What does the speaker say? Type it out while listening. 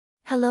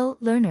Hello,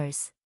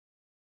 learners.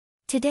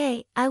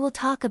 Today, I will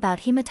talk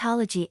about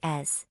hematology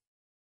as.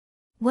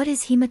 What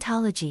is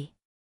hematology?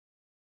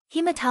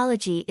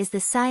 Hematology is the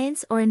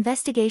science or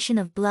investigation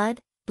of blood,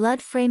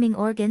 blood-framing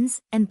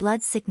organs, and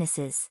blood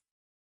sicknesses.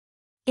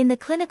 In the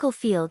clinical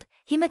field,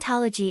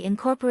 hematology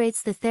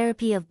incorporates the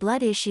therapy of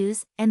blood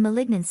issues and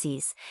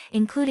malignancies,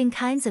 including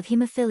kinds of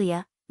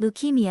hemophilia,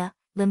 leukemia,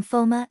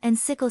 lymphoma, and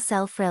sickle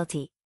cell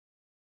frailty.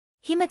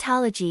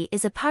 Hematology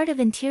is a part of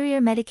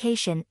interior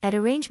medication that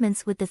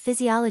arrangements with the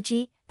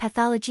physiology,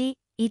 pathology,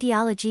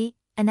 etiology,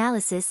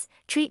 analysis,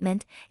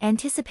 treatment,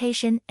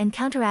 anticipation, and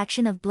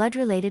counteraction of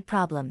blood-related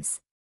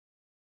problems.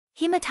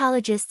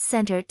 Hematologists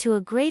center to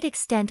a great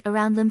extent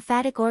around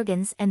lymphatic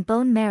organs and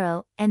bone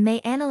marrow and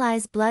may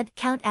analyze blood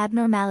count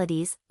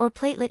abnormalities or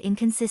platelet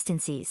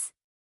inconsistencies.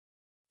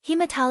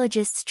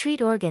 Hematologists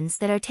treat organs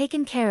that are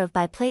taken care of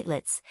by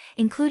platelets,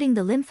 including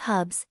the lymph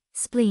hubs,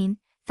 spleen,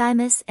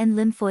 thymus, and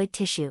lymphoid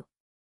tissue.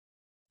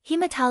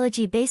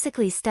 Hematology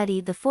basically study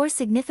the four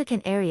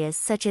significant areas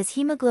such as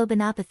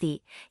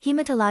hemoglobinopathy,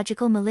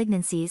 hematological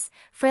malignancies,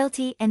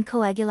 frailty, and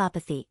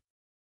coagulopathy.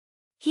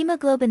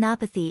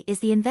 Hemoglobinopathy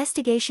is the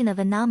investigation of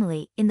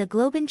anomaly in the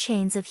globin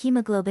chains of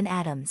hemoglobin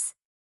atoms.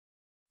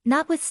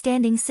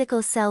 Notwithstanding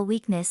sickle cell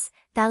weakness,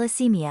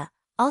 thalassemia,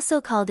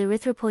 also called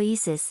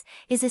erythropoiesis,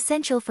 is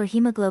essential for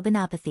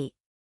hemoglobinopathy.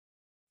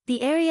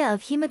 The area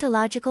of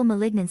hematological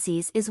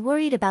malignancies is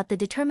worried about the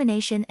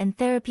determination and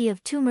therapy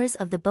of tumors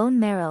of the bone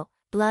marrow,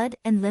 blood,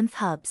 and lymph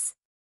hubs.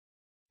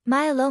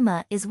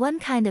 Myeloma is one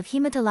kind of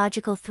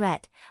hematological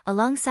threat,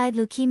 alongside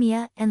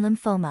leukemia and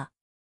lymphoma.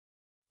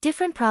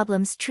 Different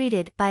problems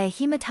treated by a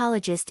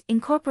hematologist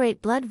incorporate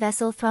blood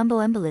vessel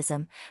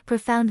thromboembolism,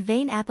 profound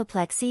vein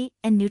apoplexy,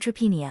 and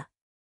neutropenia.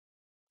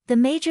 The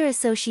major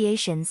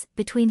associations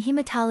between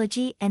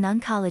hematology and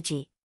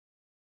oncology.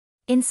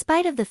 In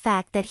spite of the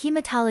fact that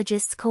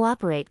hematologists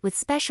cooperate with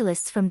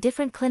specialists from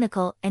different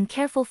clinical and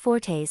careful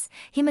fortes,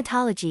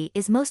 hematology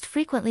is most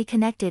frequently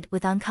connected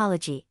with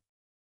oncology.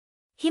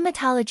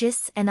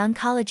 Hematologists and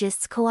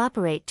oncologists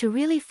cooperate to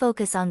really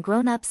focus on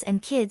grown-ups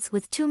and kids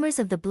with tumors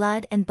of the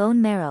blood and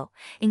bone marrow,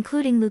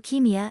 including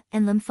leukemia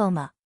and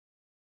lymphoma.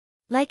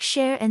 Like,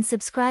 share, and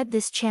subscribe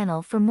this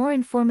channel for more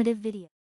informative videos.